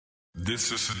This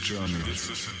is a journey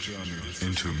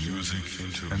into music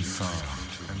and sound.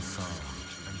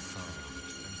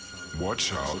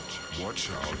 Watch out, and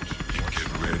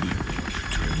get ready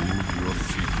to move your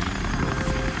feet.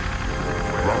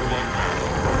 Right now,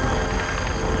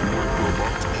 you are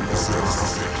about to be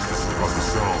possessed by the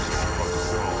sound.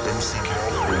 MC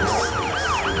hands.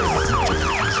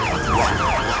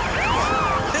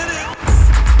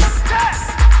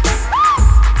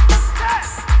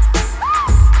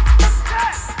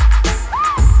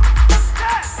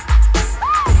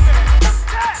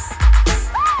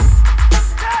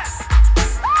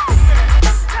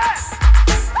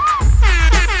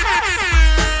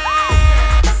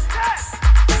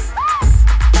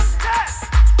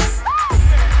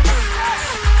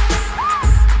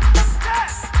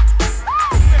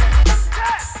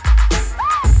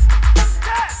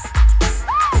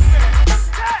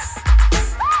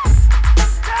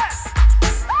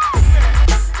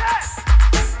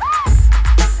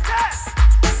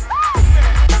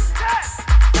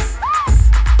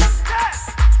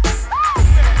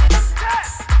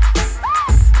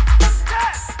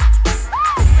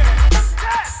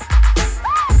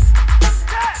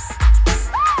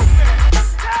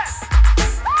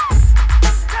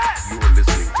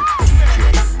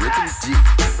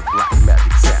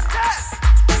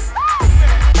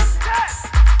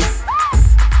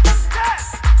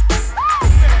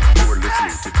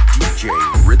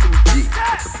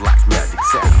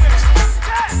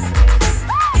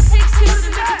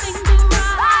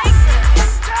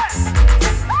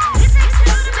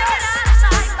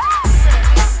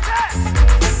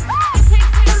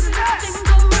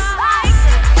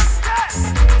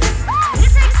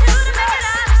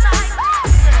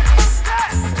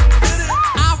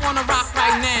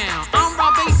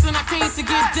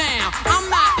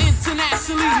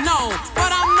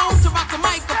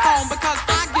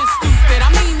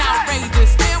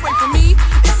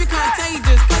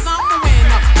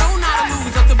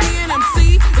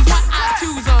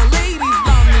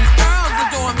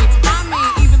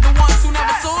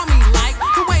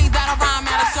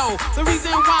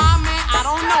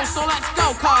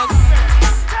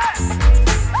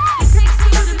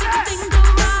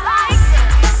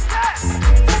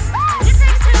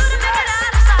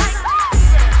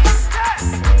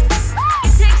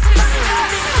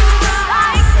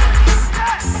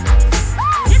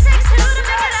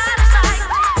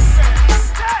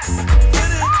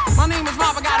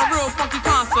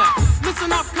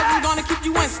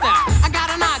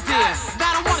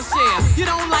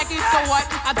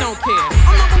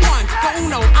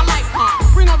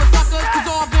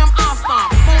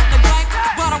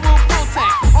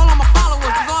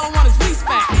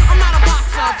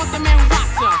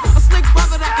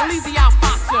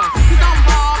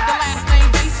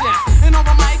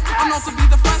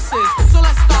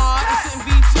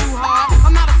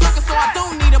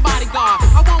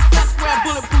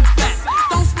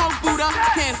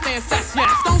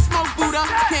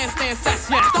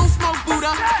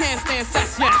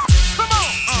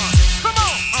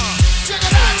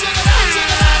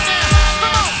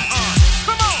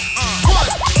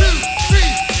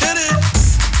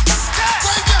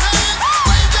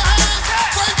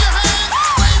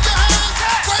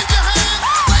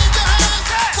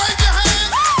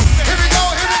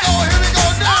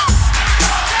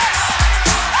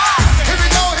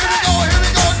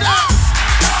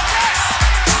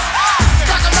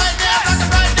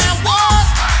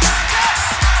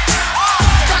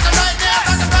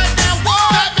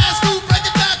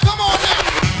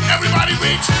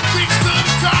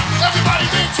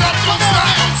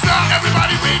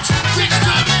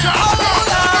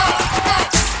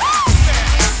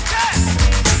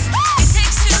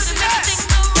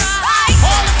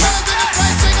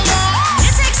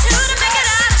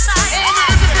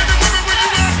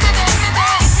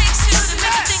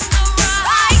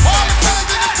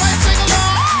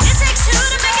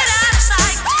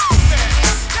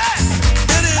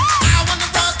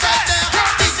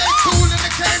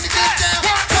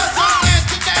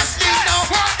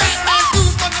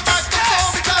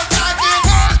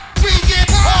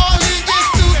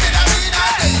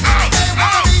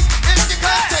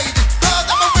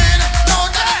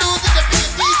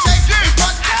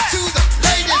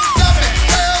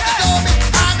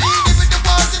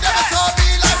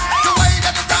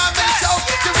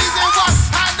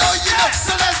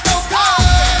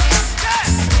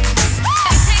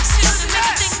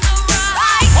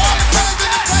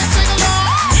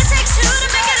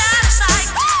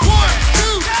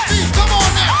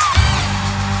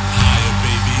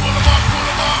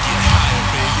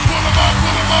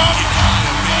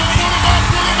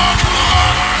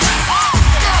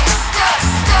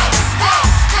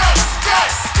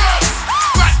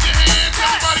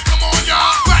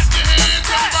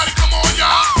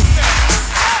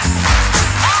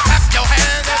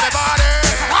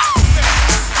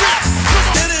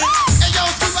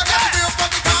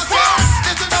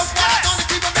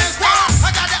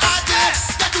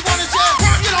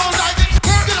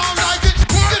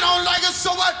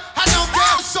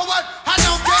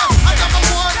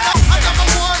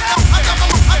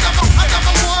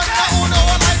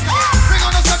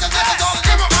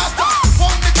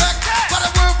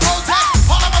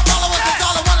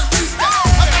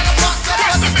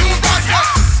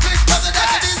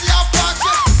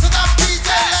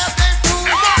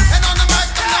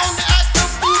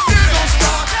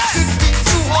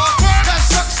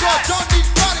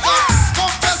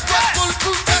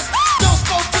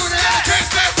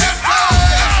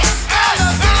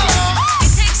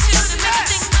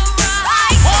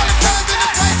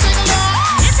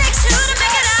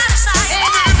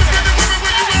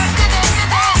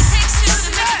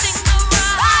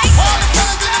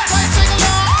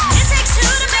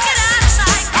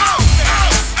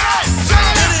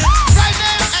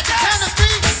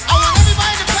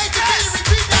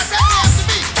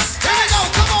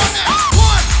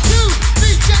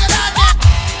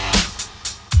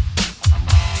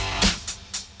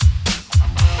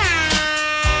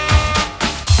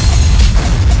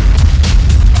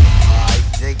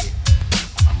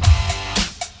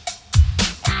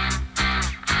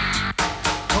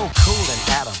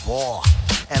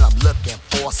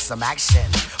 some action.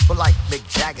 But like Mick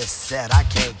Jagger said, I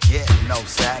can't get no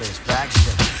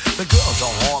satisfaction. The girls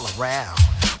are all around,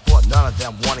 but none of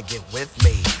them wanna get with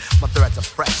me. My threads are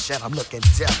fresh and I'm looking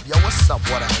deaf. Yo, what's up,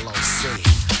 what LOC?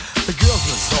 The girls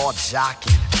was all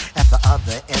jocking at the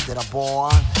other end of the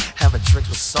bar, having drinks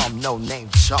with some no-name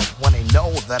chump when they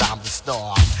know that I'm the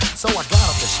star. So I got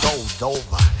up and strolled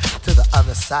over to the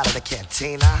other side of the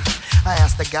cantina. I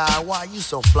asked the guy, why you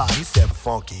so fly? He said,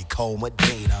 Funky Cole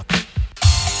Medina.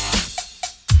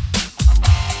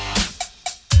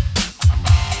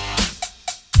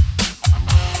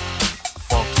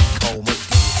 Funky Cole Medina.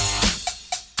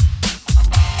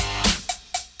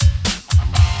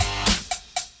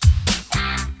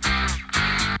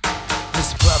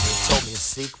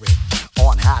 Secret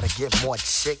on how to get more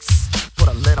chicks. Put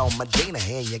a little Medina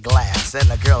in your glass and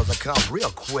the girls will come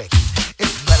real quick.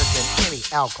 It's better than any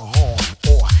alcohol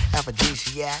or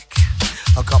aphrodisiac.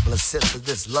 A couple of sips of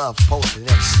this love potion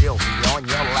and she'll be on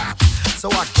your lap. So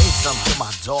I gave some to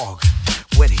my dog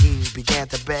when he began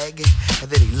to beg, and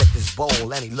then he licked his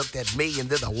bowl and he looked at me and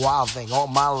did a wild thing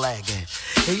on my leg.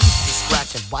 He used to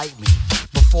scratch and bite me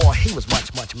before he was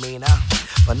much, much meaner.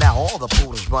 But now all the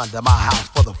poodles run to my house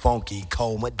for the Funky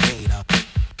Cole Medina.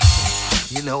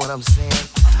 You know what I'm saying?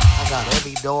 I got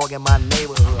every dog in my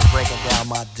neighborhood breaking down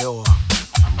my door.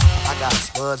 I got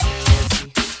Spuds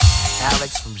McKenzie,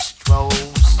 Alex from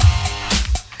Strohs.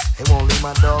 They won't leave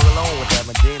my dog alone with that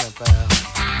Medina, pal.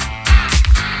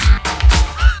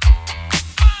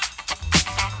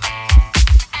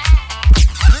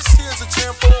 Here's a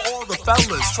chant for all the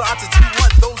fellas. Try to do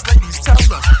what those ladies tell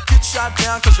us. Get shot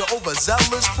down cause you're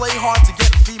overzealous. Play hard to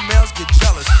get females, get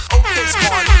jealous. Okay,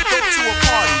 smarty, go to a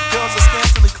party. Girls are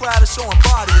scantily clad and showing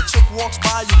body. A chick walks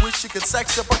by, you wish you could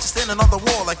sex her, but you're standing on the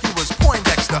wall like you was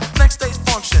Poindexter. Next day's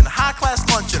function, high class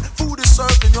luncheon. Food is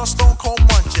served and you're stone cold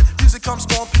munching. Music comes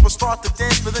on, people start to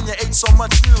dance, but then you ate so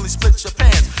much you nearly split your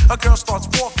pants. A girl starts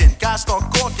walking, guys start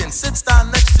gawking. Sits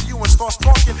down next to you and starts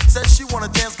talking. Says she wanna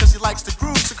dance cause she likes the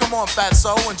groove. So come on,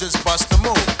 fatso, and just bust the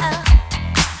move.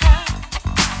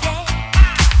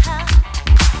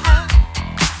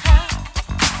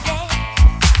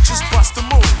 Just bust the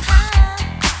move.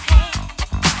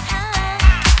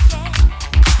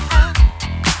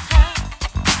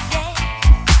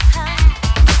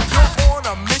 You're on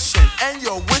a mission and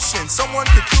you're wishing someone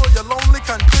could cure your lonely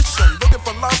condition. Looking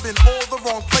for love in all the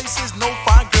wrong places. No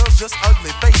fine girls, just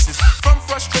ugly faces. From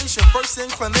frustration, first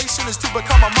inclination is to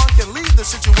become a monk and leave the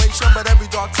situation. But every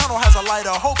dark tunnel has a light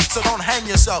of hope, so don't hang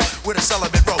yourself with a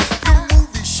celibate rope. New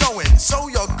movie showing, so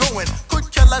you're going.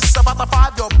 Could care less about the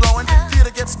 5 you're blowing.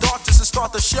 Theater gets dark just to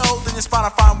start the show. Then you spot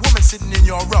a fine woman sitting in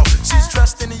your row. She's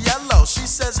dressed in yellow, she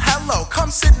says hello.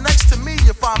 Come sit next to me,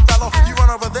 you fine fellow. You run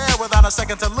over there without a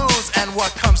second to lose. And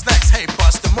what comes next? Hey,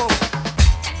 bust the move.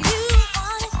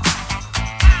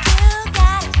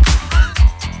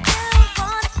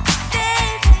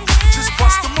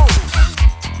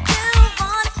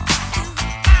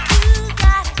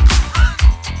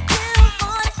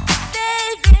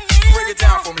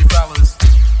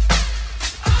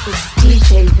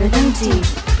 DJ Rhythm Dee,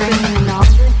 bringing in all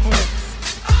the hits.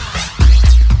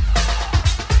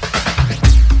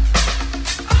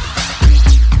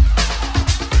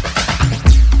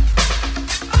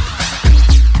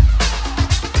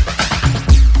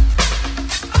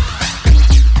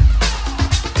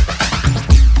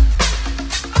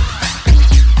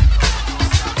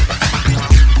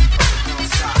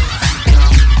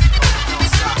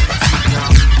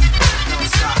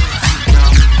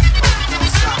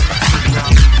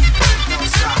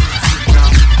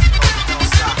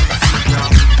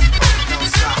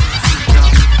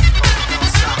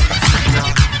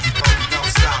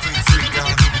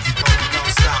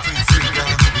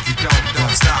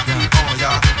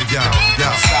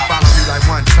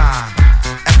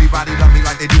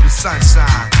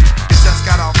 Sunshine. It just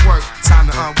got off work, time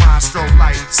to unwind, strobe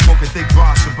light, smoking thick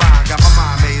bars combined. Got my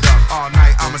mind made up all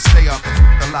night, I'ma stay up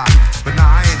a lot. But nah,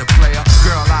 I ain't a player.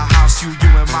 Girl, I house you, you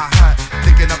in my hut.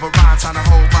 Thinking of a rhyme, trying to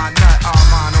hold my nut. All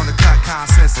mine on the cut,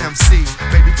 consensus MC.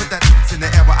 Baby, put that in the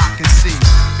air where I can see.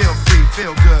 Feel free,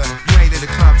 feel good. You ain't in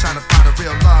the club trying to find a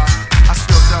real love. I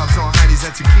spill dubs on honeys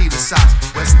and tequila shots.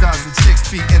 West dubs and chicks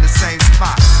feet in the same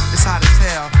spot. It's hot as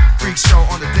hell. Freak show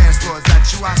on the dance floor, is that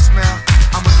you I smell?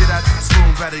 I'ma get out this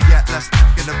room, better yet, let's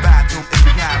in the bathroom if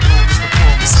we have room.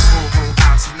 It's a full room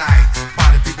out tonight.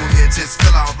 Party people here just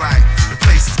feel alright. The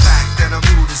place is packed and the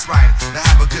mood is right. To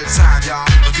have a good time, y'all,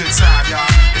 a good time, y'all.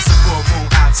 It's a full moon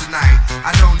out tonight.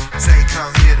 I know niggas ain't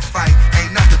come here to fight.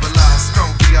 Ain't nothing but love, so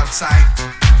don't be uptight.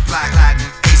 Black, Latin,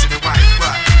 Asian and white,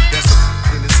 but there's a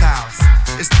in this house.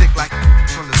 It's thick like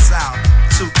from the south.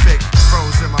 Too thick,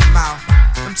 froze in my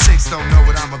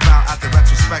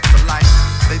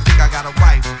They think I got a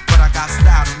wife, but I got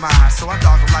style in mind. So I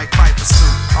dog them like Piper Sue.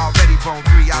 Already bone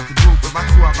 3 out the group, with my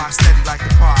crew I rock steady like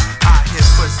the bar. I hear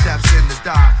footsteps in the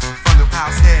dark from the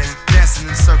house heads,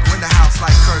 dancing in a circle in the house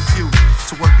like curfew.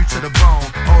 To work you to the bone,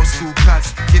 old school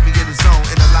cuts, get me in the zone.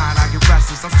 In the line I get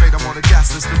restless, I'm straight, I'm on the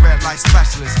guest list. The red light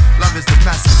specialist, love is the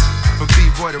message. From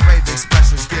B-boy to rave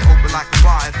expressions, get open like a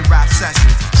bar at the rap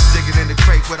sessions. Digging in the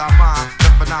crate with our mind,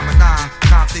 the phenomenon.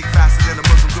 Now I think faster than a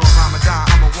Muslim doing Ramadan.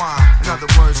 I'm a wine, in other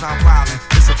words I'm wildin'.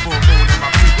 It's a full moon and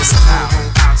my people are full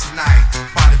moon out tonight.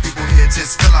 Party people here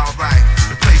just feel alright.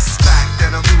 The place is packed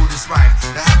and the mood is right.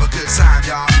 To have a good time,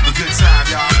 y'all, a good time,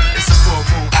 y'all. It's a full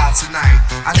moon out tonight.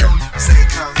 I know you say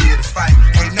come here to fight.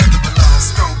 Ain't nothing but love,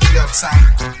 strong, be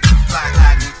uptight. Black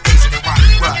Latin, Asian and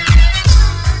white, right?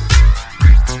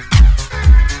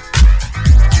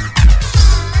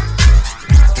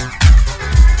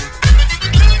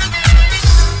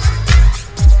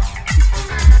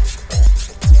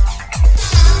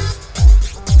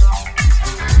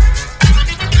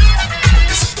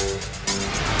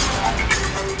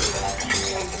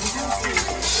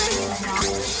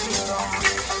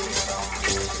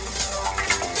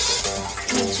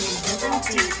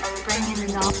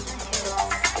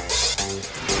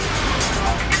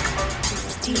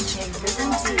 DJ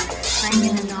Rhythm Dee,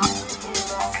 bringing it on.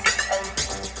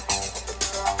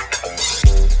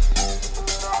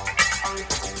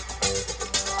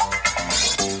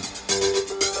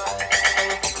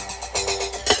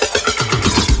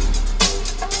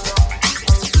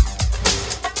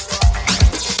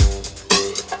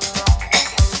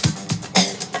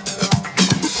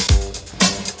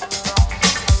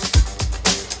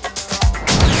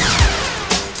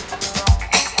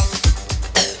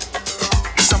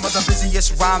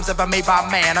 Rhymes ever made by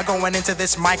man are going into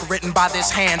this mic written by this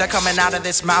hand, are coming out of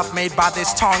this mouth made by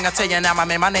this tongue. I tell you now, my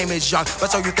man, my name is Young. But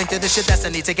so you think that this your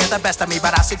destiny to get the best of me?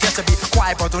 But I suggest to be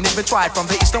quiet, bro. Don't even try it. From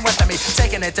the east and west of me,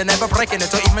 taking it and never breaking it,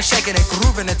 or even shaking it,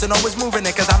 grooving it and always moving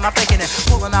it. Cause I'm not faking it,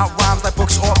 pulling out rhymes like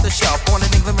books off the shelf. Born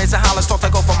in England, raised in Holland, thought to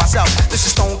go for myself. This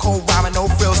is stone cold rhyming, no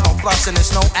frills, no fluffs, and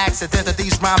it's no accident that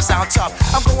these rhymes sound tough.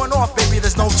 I'm going off, baby.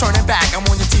 There's no turning back. I'm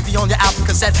on your TV, on your album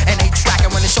cassette, and 8-track.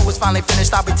 And when the show is finally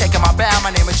finished, I'll be taking my bow.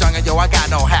 My name is Young, and yo, I got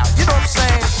no how. You know what I'm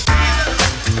saying?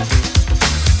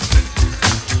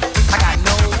 I got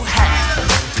no how.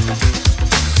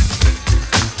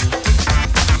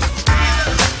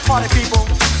 Party people,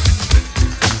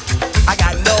 I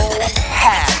got no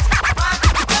how.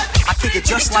 I kick it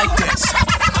just like this.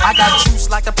 I got juice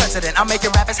like the president. I'm making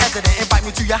rappers hesitant. Invite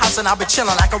me to your house and I'll be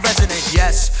chilling like a resident.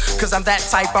 Yes, cause I'm that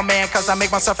type of man. Cause I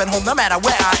make myself at home no matter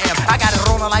where I am. I got it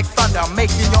rolling like thunder,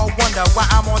 making y'all wonder why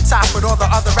I'm on top with all the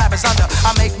other rappers under.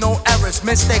 I make no errors,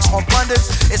 mistakes or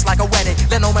blunders. It's like a wedding,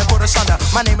 let no man put us under.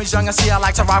 My name is Young, and see I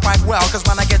like to rock right well. Cause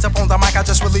when I get up on the mic I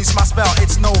just release my spell.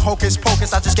 It's no hocus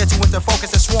pocus, I just get you into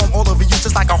focus and swarm all over you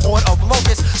just like a horde of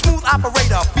locusts. Smooth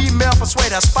operator, female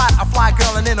persuader. Spot a fly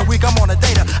girl and in a week I'm on a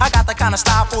data. I got the kind of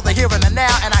style for the here and the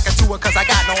now, and I can do it cause I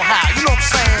got no how. You know what I'm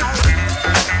saying?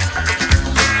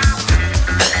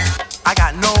 I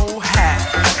got no how.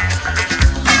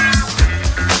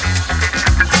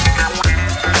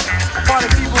 Party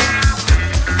people,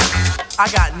 I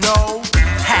got no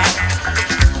how.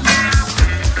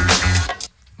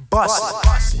 Bust it.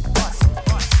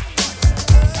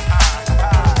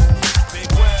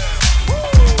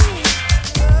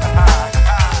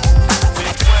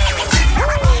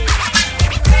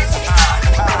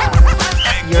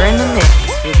 You're in the mix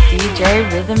with DJ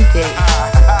Rhythm Dee.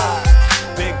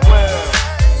 Big Will,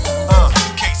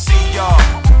 KC, y'all,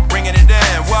 bringing it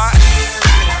down. What?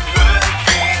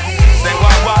 Say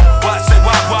what? Say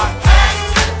what?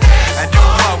 And do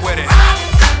what with it?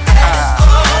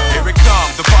 Here it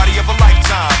comes, the party of a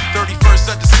lifetime.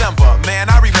 31st of December, man,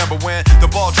 I remember when the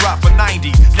ball dropped for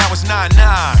 90. Now it's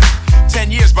 99. 10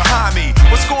 years behind me,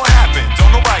 what's gonna happen?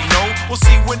 Don't nobody know. We'll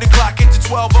see when the clock hits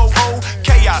 12:00.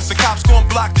 Chaos, the cops gonna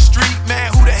block the street.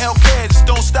 Man, who the hell cares?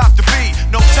 Don't stop the beat.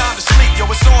 No time to sleep, yo,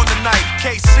 it's on tonight.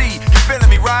 KC, you feeling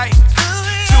me, right?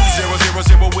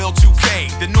 2000 Will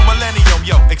 2K, the new millennium,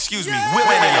 yo, excuse me,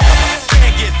 millennium.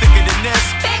 Can't get thicker than this.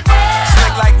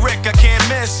 Slick like Rick, I can't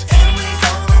miss.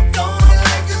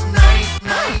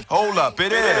 Hold up,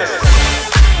 it is.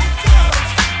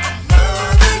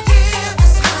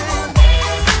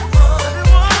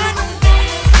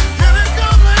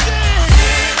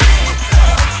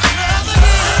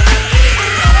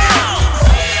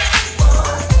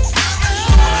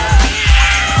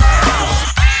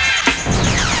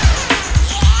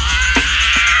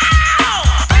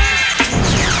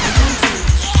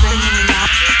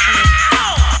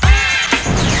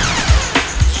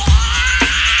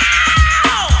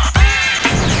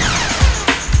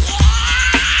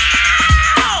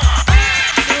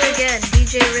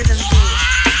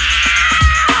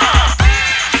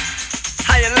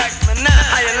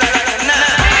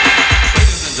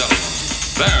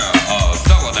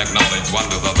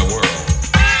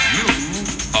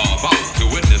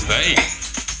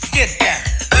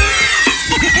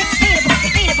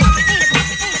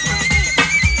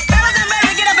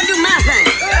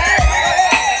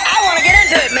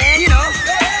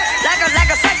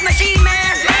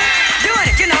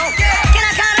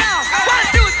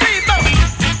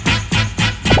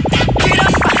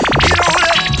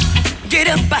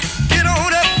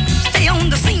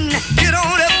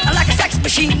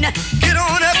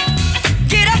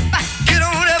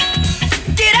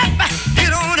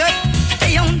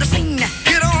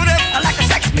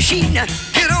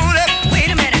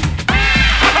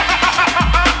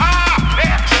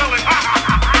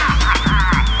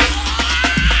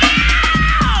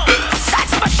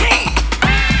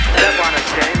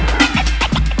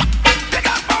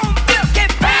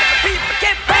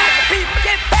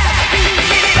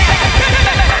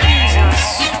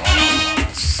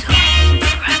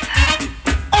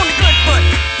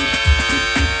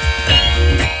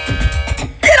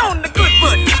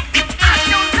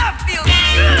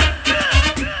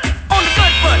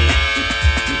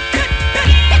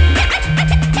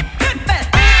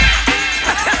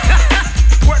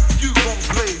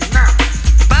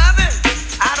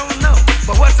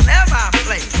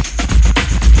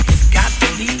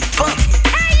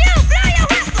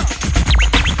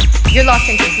 locked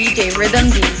into DJ Rhythm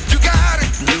Dee. You got it.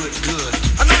 Knew it good.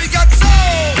 I know you got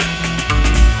soul.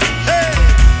 Hey,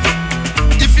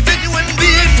 if you did, you wouldn't be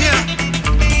in here.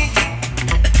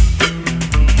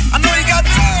 I know you got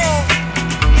soul.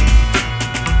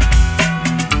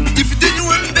 If you did, you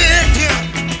wouldn't be in here.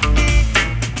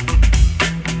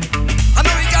 I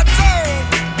know you got soul.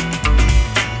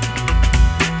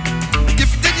 If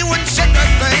you did, you wouldn't shake that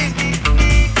thing.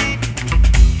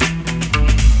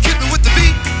 Hit me with the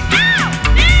beat.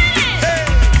 Hey,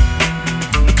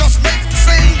 because it makes me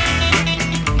sing.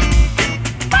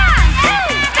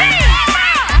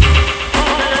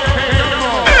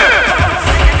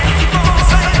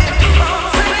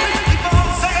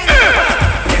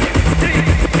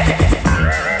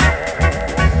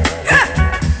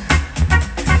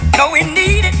 No, we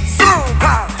need it so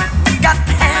power. We got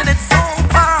to have it so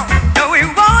power. No, we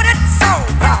want it so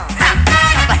power.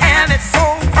 Got to have it so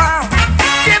power.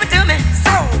 Give it to me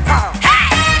so power.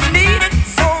 We need it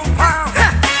so power.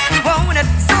 We want it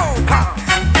so power.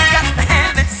 Got to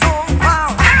have it so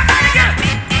power.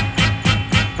 Everybody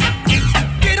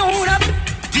get on up.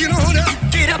 Get on up,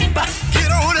 Get up. get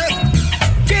on up,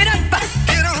 Get up.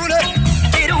 get on up,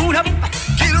 Get on up.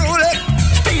 get on up,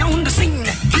 Stay on the scene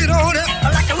get on up,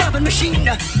 like a loving machine.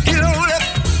 get on up,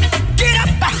 Get up.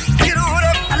 get on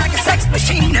up, Like a sex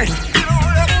machine. get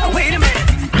on up. Wait a minute.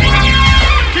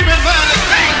 Keep in mind the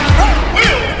thing.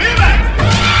 We'll be back.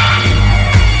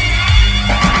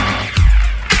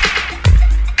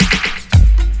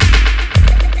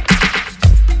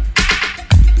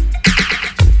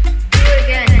 Do it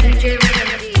again, DJ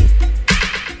Rhythm Dee.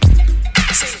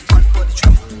 Say one for the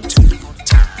trouble, two for the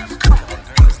time. Come on,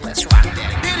 girls, let's rock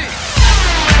that. Hit it.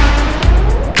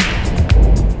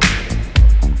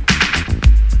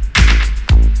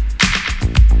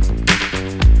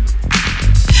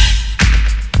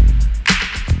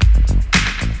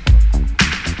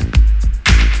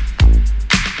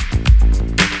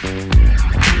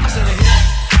 I said the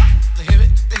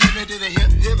hip to the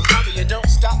hip, hip, hopper. You don't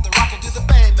stop the rocket to the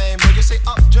bang, bang, boogie. Say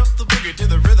up, jump the boogie to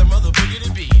the rhythm of the boogie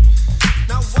to beat.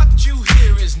 Now what you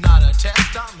hear is not a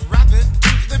test. I'm rapping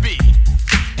to the beat,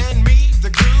 and me, the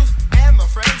groove, and my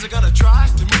friends are gonna try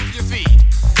to move your feet.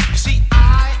 You see,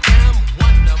 I am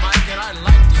Wonder Mike, and I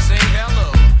like to say hello.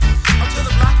 Up to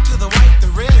the black, to the white,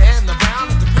 the red, and the brown,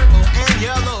 the purple, and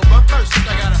yellow. But first,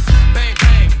 I gotta bang,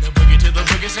 bang, the boogie to the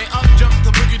boogie. Say up, jump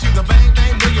the boogie to the bang,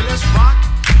 bang, boogie. Let's rock.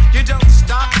 You don't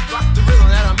stop, rock the rhythm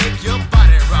that'll make your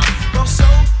body rock. Well, so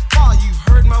far you've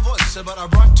heard my voice, but I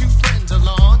brought two friends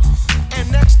along.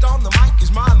 And next on the mic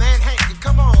is my man Hank.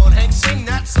 Come on, Hank, sing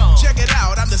that song. Check it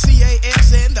out, I'm the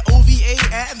CASN, the OVA,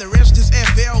 and the rest is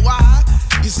FLY.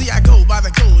 You see, I go by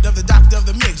the code of the doctor of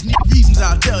the mix. Need reasons,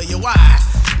 I'll tell you why.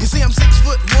 You see, I'm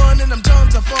 6'1" and I'm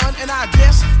tons of fun, and I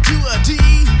dress to a T.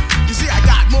 You see, I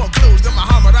got more clothes than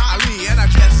Muhammad Ali, and I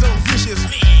dress so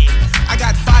viciously. I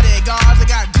got bodyguards, I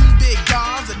got two big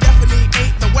guns, I definitely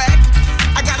ain't the whack.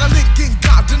 I got a Lincoln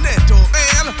Continental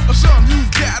and a some new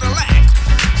Cadillac.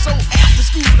 So after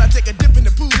school, I take a dip in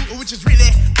the pool, which is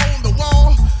really on the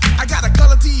wall. I got a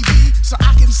color TV so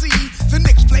I can see the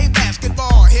Knicks play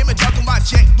basketball. Him and talking my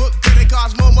checkbook, that it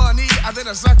costs more money than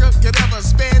a sucker could ever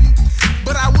spend.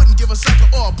 But I wouldn't give a sucker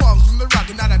or a punk from the rock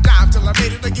and not a dime till I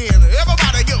made it again.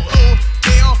 Everybody go,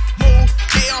 hotel,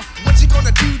 motel, what you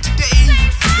gonna do today?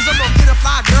 Cause I'm gonna get a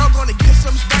fly girl, gonna get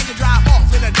some spank and drive off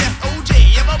in a death OJ.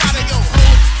 Everybody go,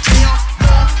 hotel,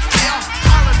 motel,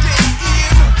 holiday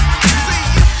inn. See,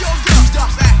 if your girl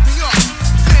starts acting up,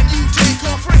 then you take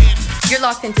her friend. You're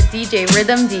locked into DJ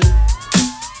Rhythm Dee.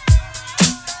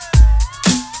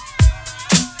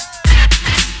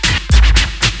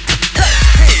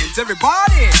 Hands,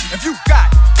 everybody, if you got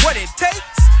what it takes.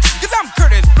 Cause I'm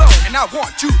Kurtis Blow, and I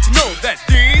want you to know that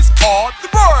these are the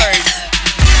breaks.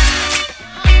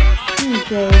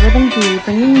 DJ Rhythm Dee,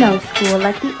 bringing no school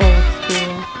like the old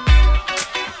school.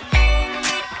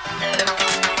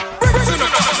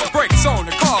 Brakes on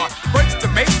the car, brakes to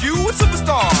make you a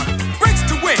superstar, brakes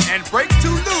to win and brakes to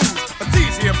lose. But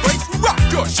these here brakes will rock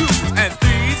your shoes, and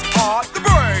these are the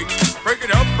breaks. Break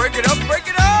it up, break it up, break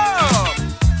it up.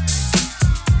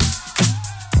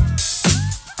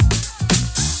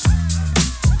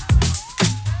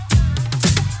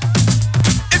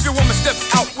 If your woman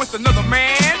steps out with another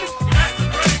man,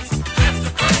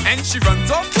 and she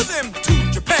runs off with him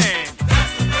to Japan,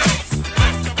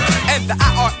 and the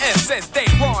IRS says they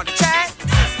want to chat,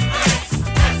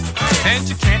 and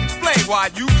you can't explain why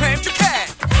you claimed your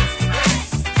cat,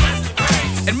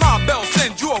 and Ma Bell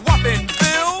sends you a whopping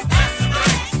bill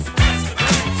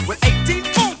with 18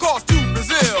 phone calls to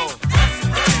Brazil,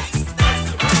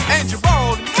 and you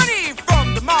borrowed money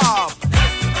from the mob,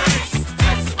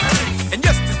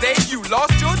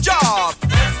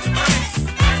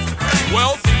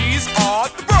 Well, these are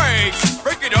the breaks.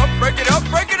 Break it up, break it up,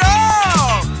 break it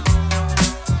up.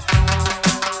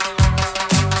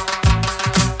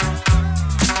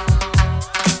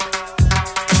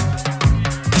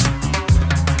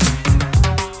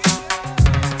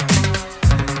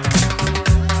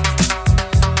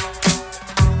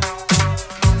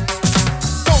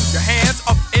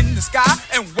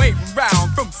 And wave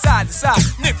around from side to side.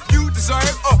 And if you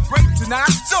deserve a break tonight,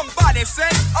 somebody say,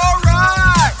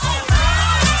 alright.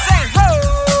 Say ho.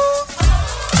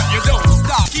 You don't stop.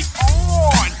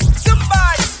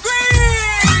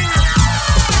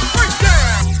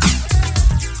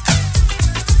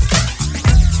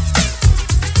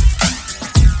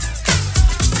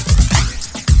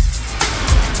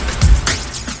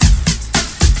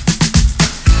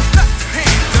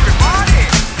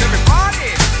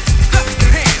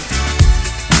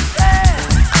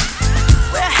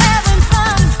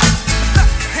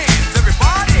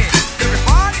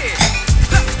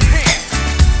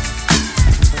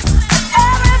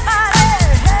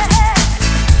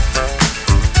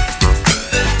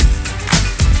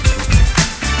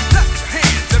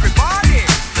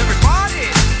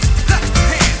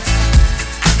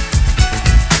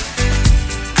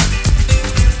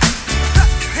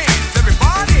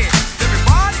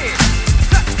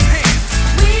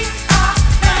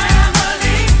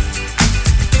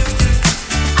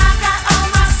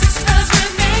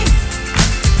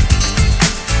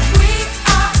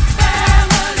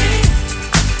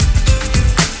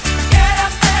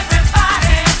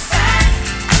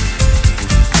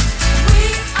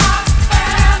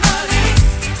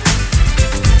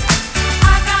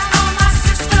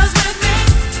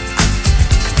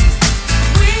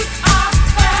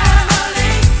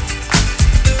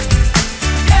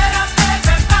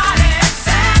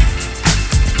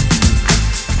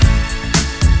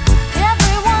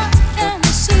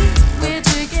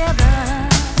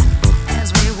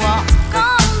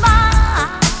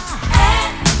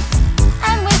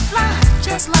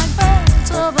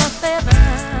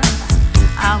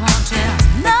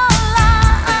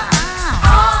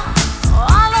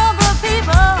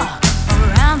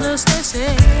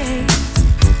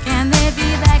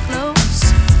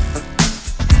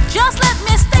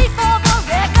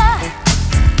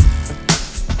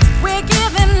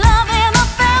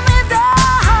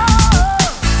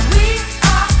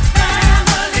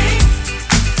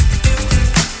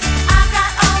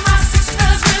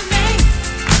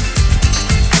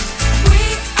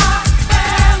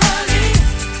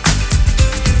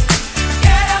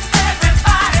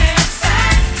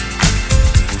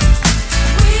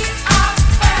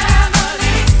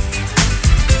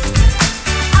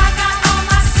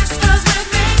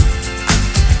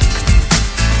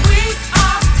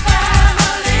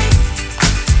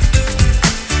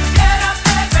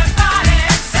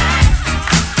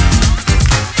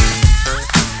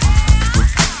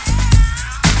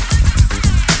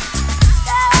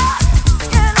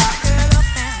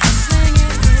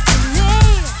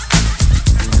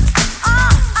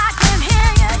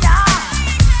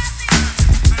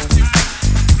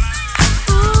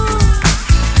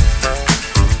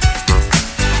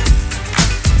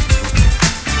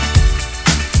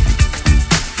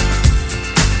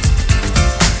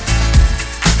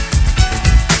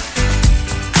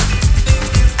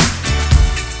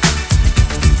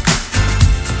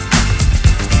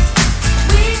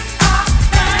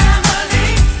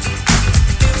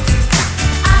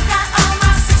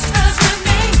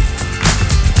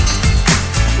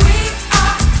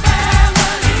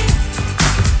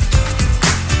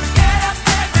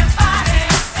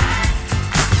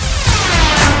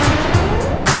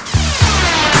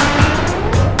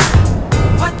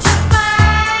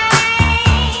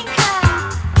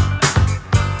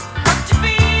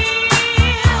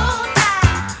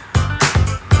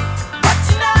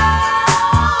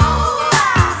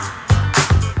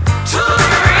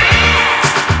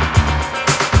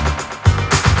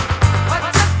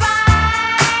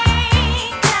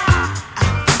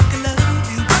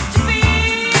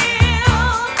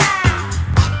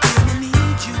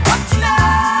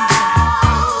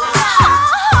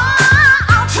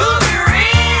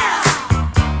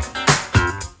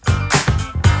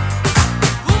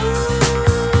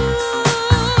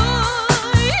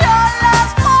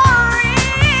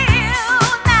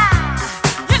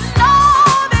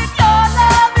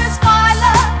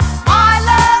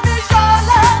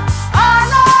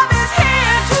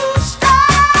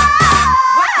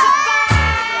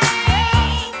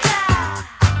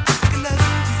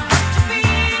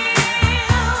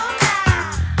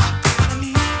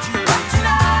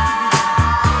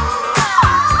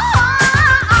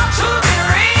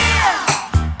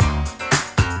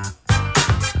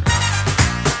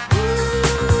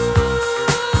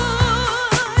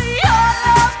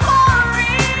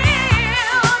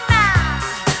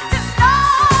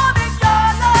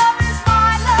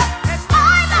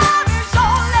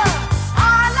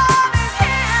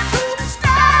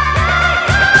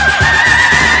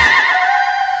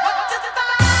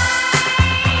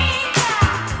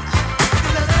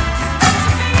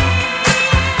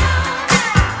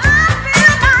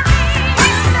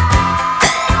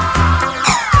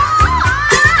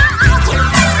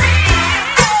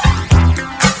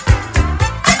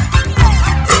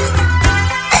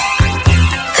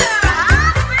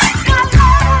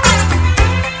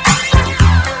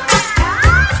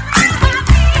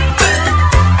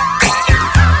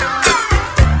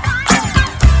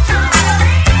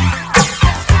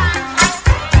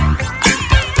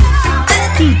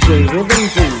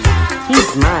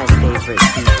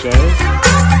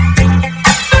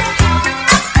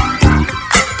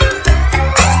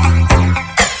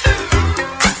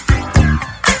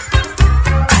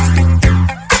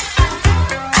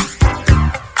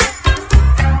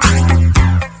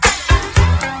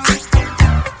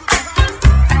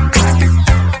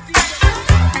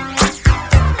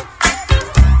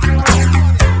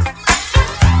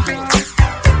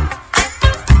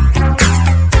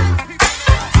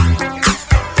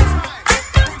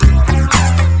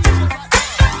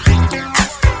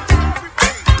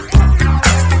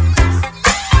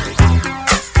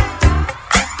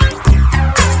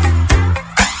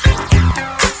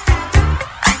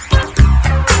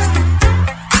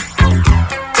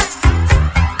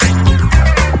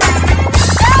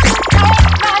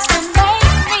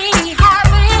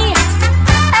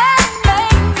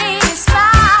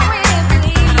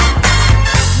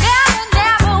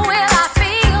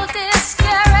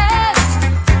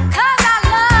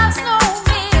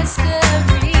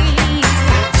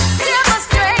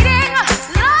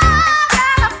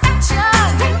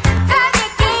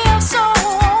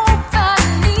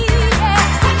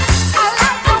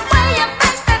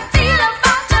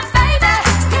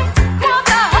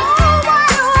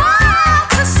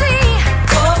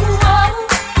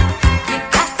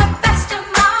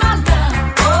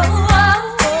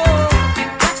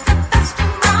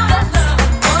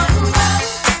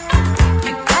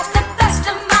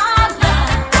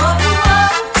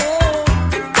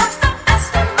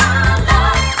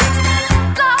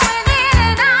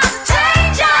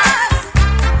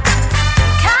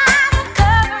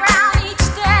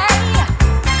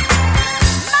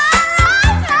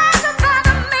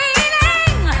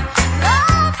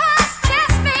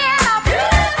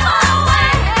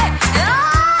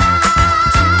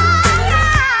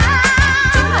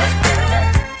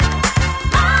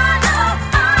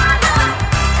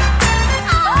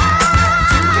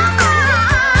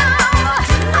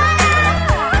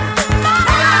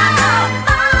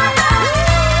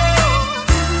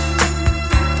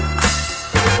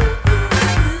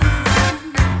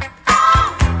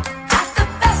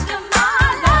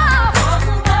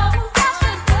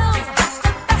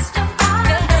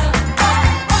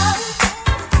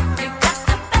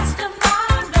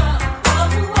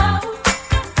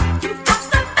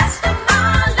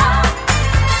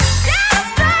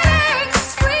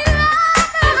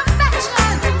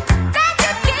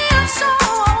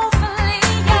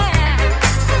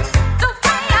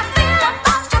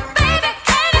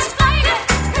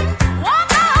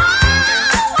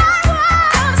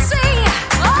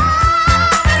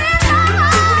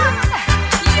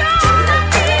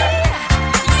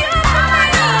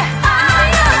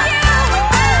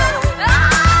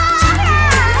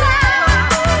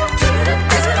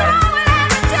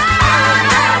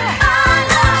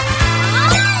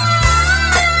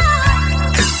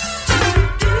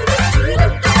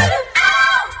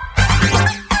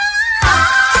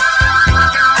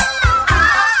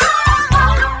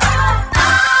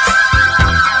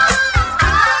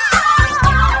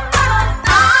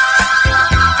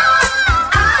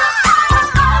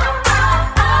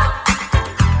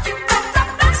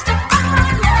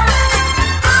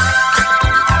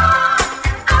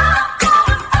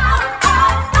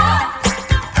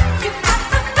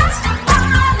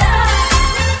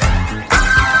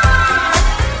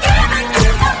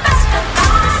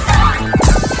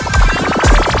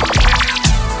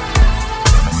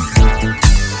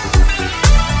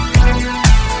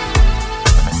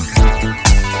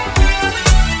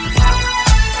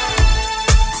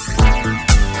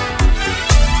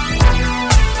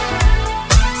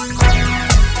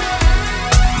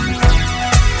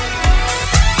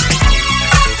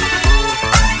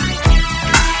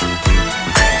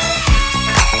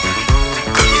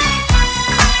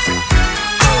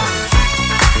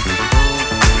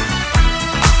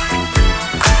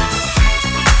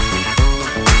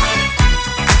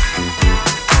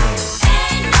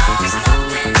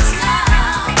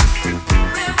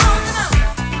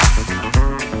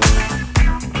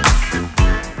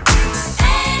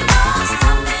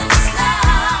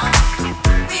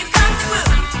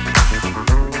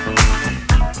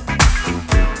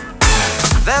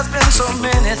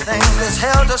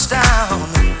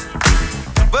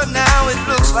 it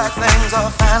looks like things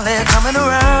are finally coming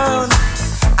around.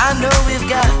 I know we've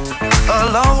got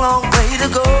a long, long way to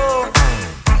go,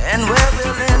 and where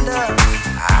we'll end up,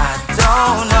 I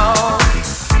don't know.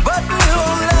 But we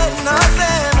won't let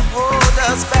nothing hold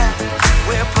us back.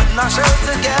 We're putting our show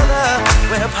together,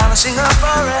 we're polishing up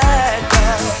our act,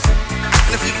 well.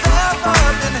 And if you've ever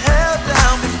been held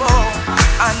down before,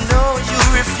 I know you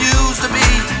refuse to be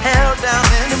held down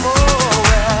anymore.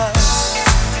 Well,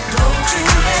 don't you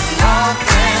let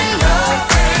nothing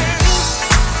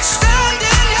stand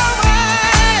in your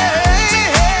way.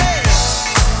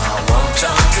 I want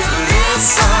y'all to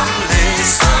listen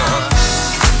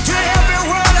to every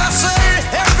word I say,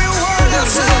 every word I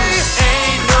say.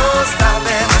 Ain't no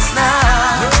stopping us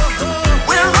now.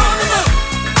 We're on the move.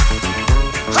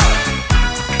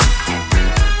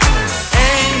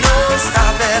 Ain't no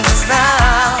stopping us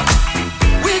now.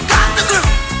 We got the groove.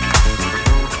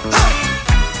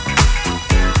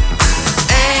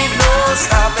 Ain't no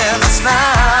stopping us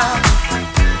now.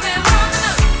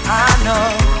 I know.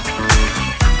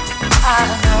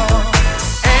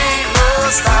 Ain't no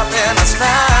stopping us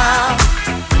now.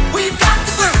 We've got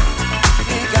the groove.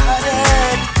 We got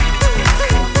it.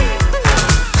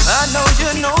 I know you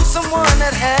know someone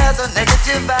that has a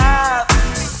negative vibe,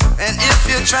 and if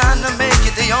you're trying to make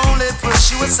it, they only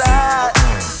push you aside.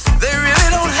 They really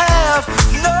don't have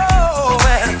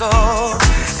nowhere to go.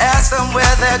 Ask them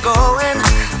where they're going,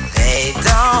 they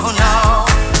don't know.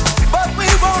 But we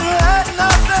won't let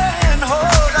nothing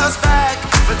hold us back.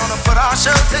 We're gonna put our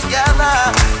show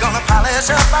together, gonna polish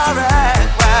up our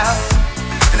act, well.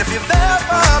 And if you've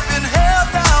ever been held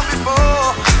down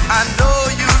before, I know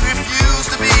you refuse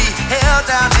to be held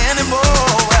down anymore.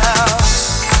 Well,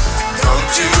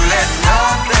 don't you let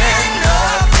nothing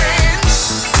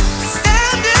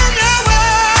stand in your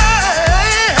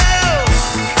way.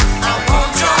 I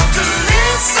want y'all to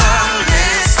listen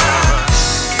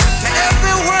to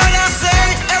every word I say,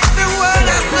 every word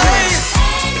I say.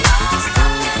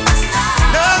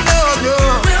 No.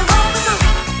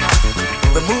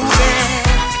 We're moving,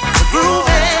 we're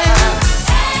grooving.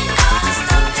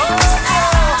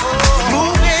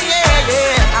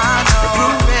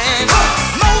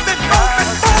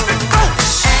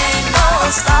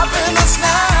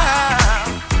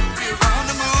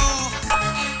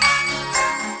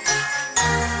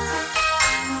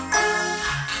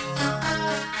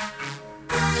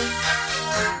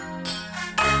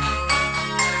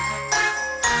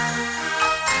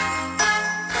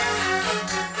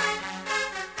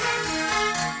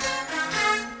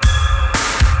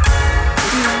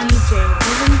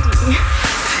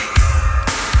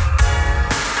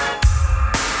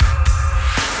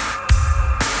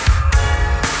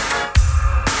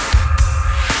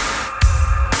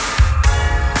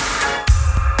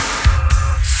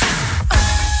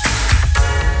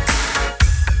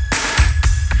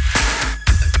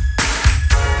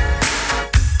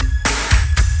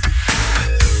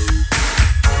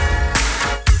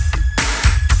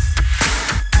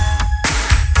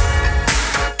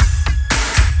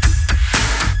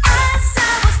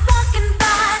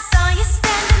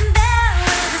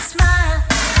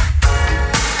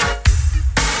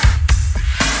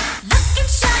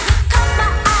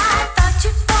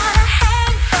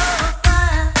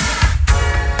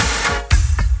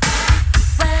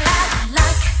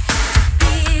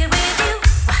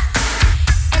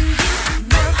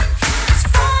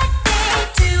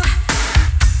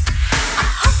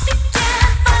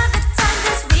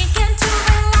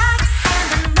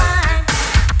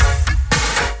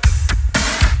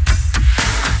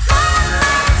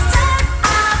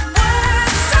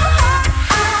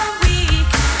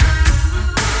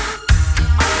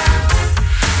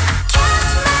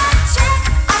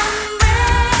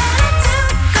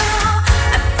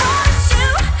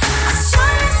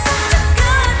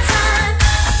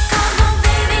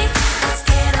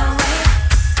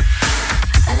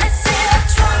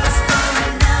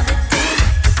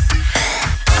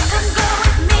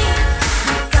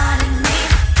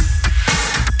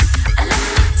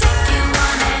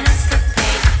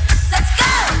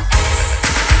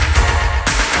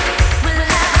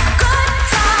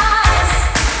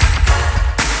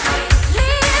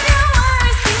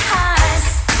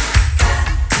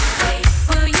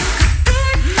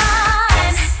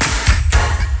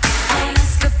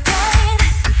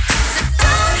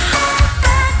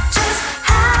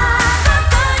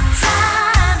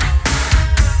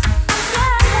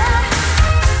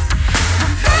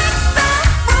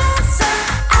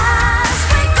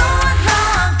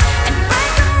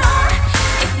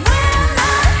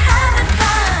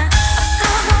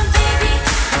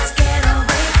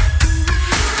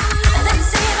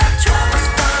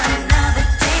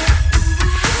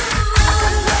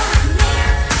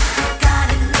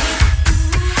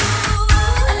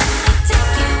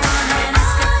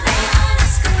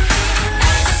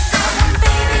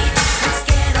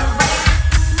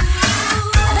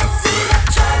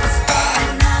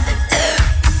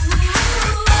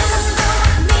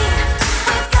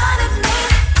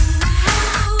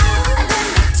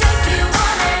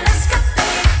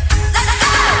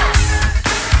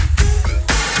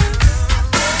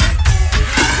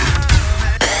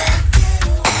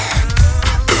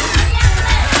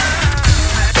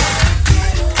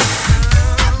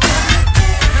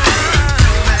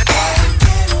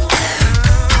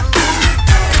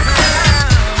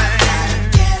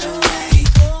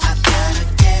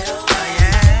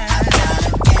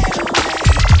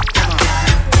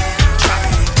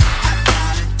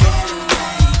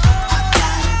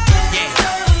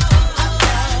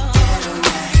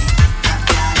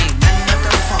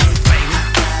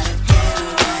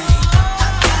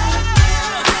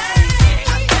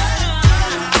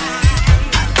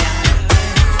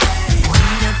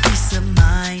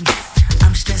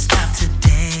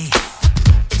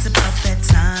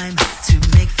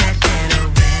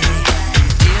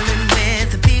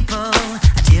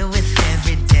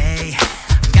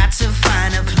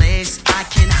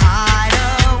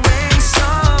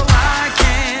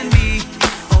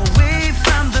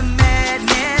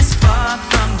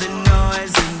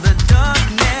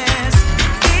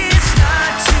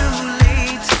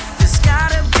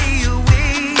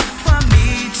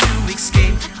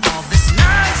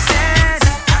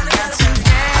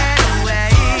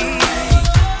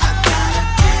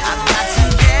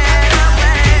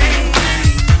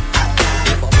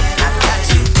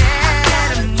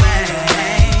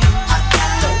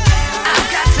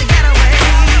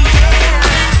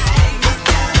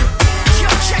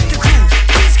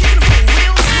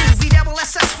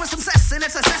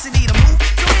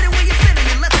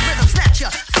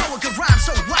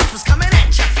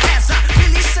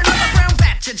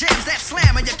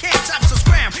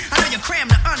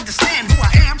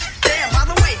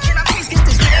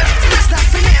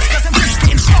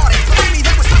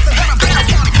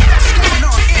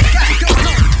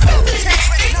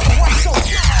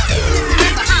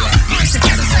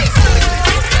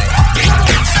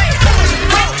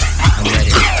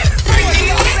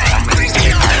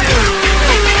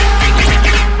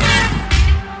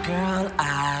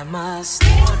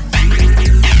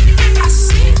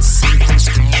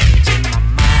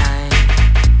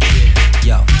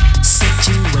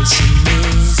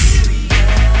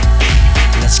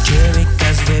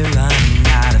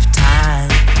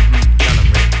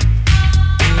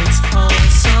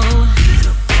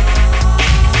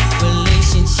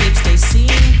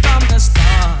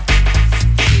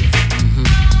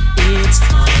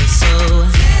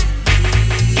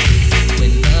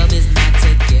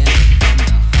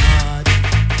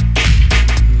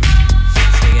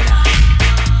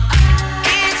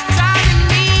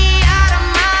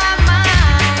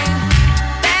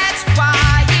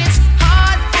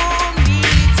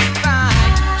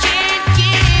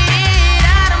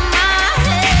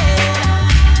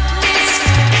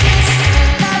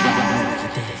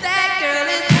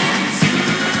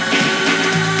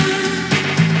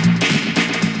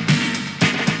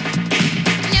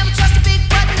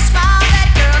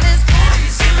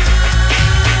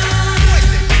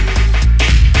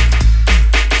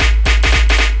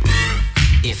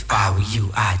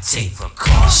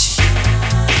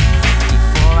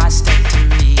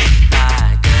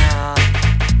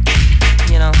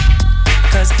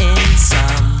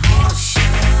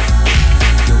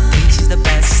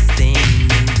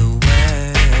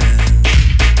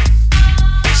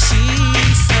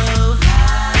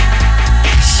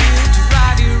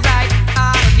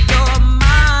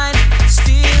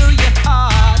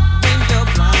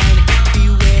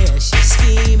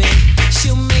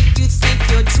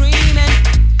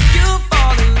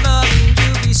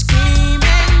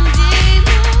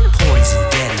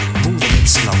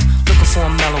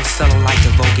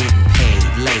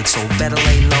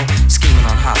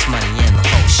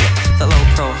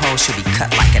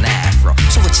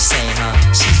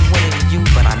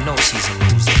 she's a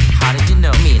loser. How did you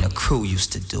know? Me and the crew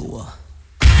used to do her.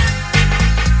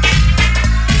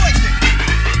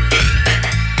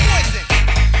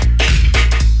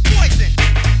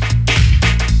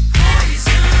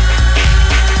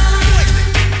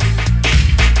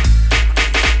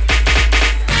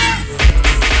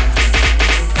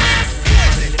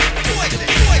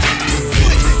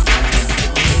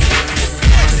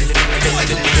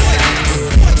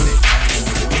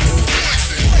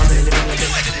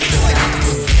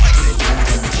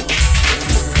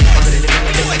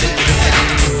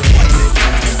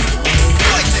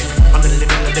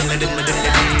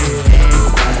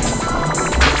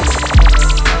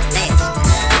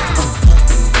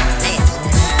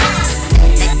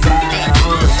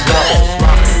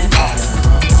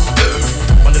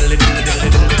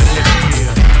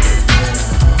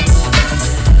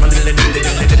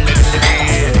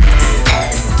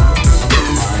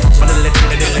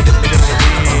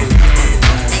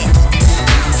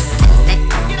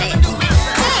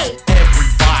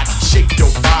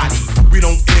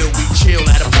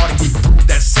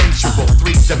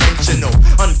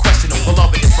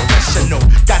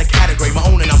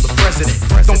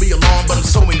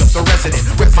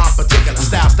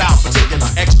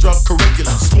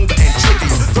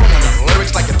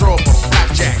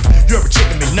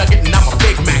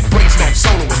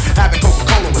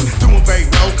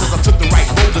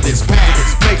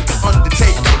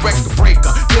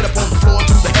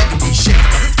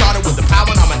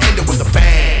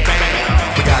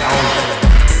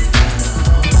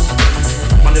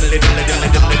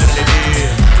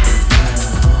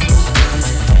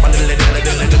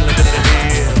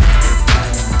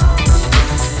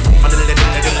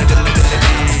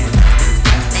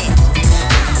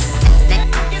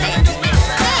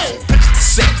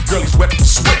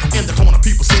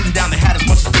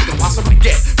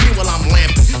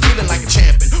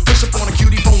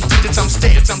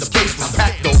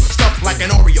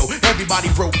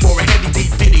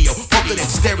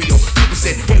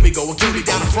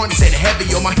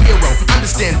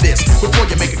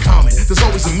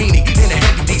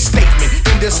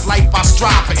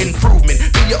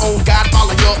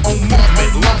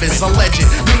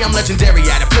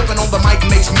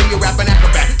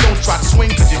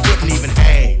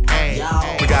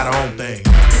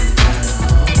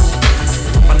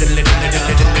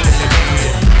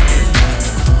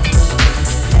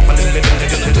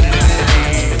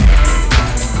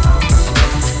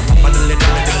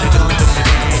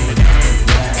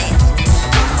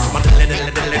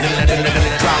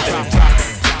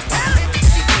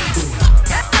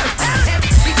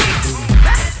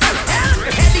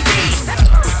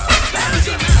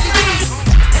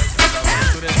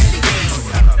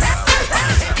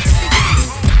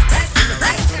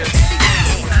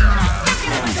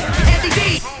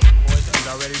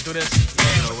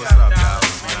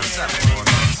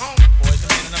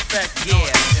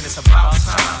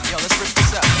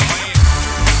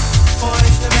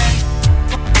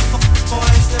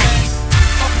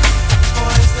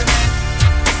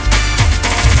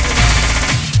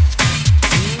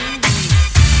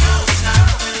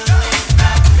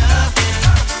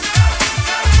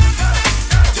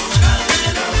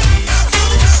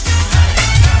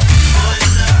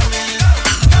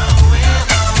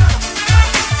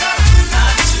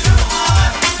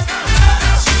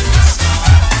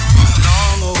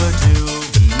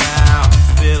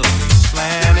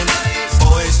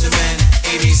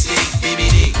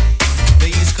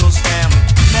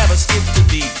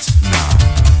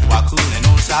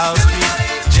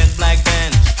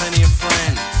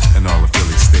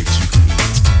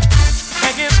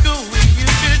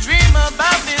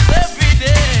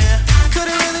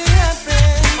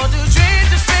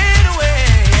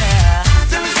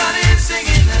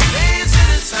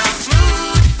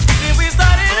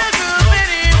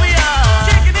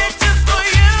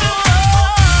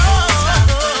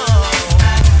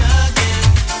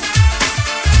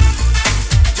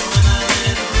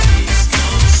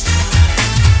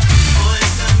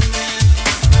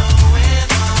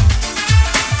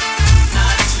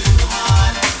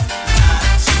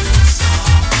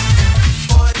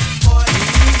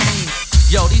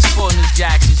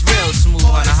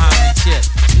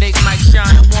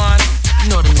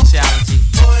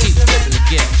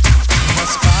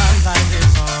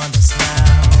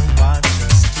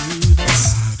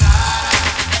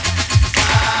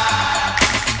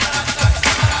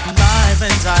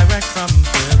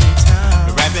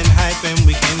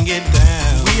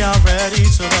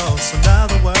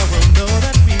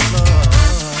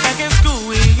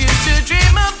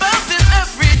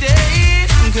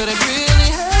 Could it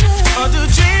really happen? Or do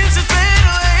dreams just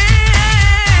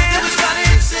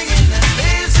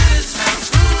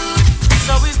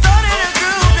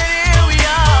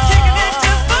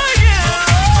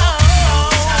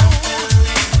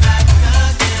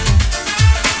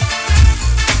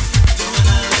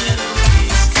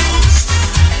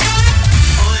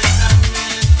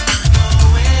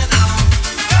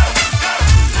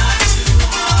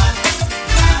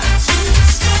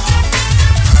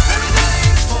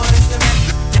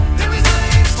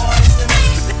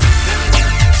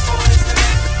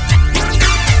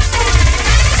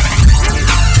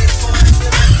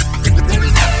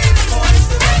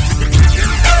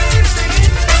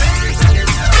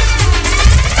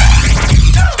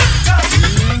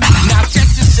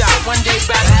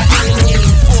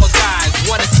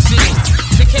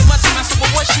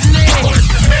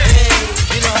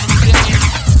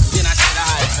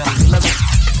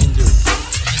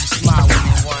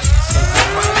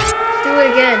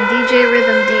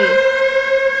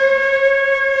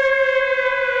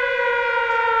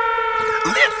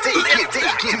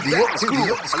to the old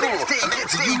school. Let's take it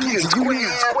to Union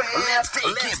Square. Let's take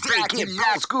it back in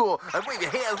old school. And wave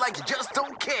your hands like you just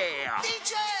don't care.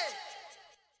 DJ!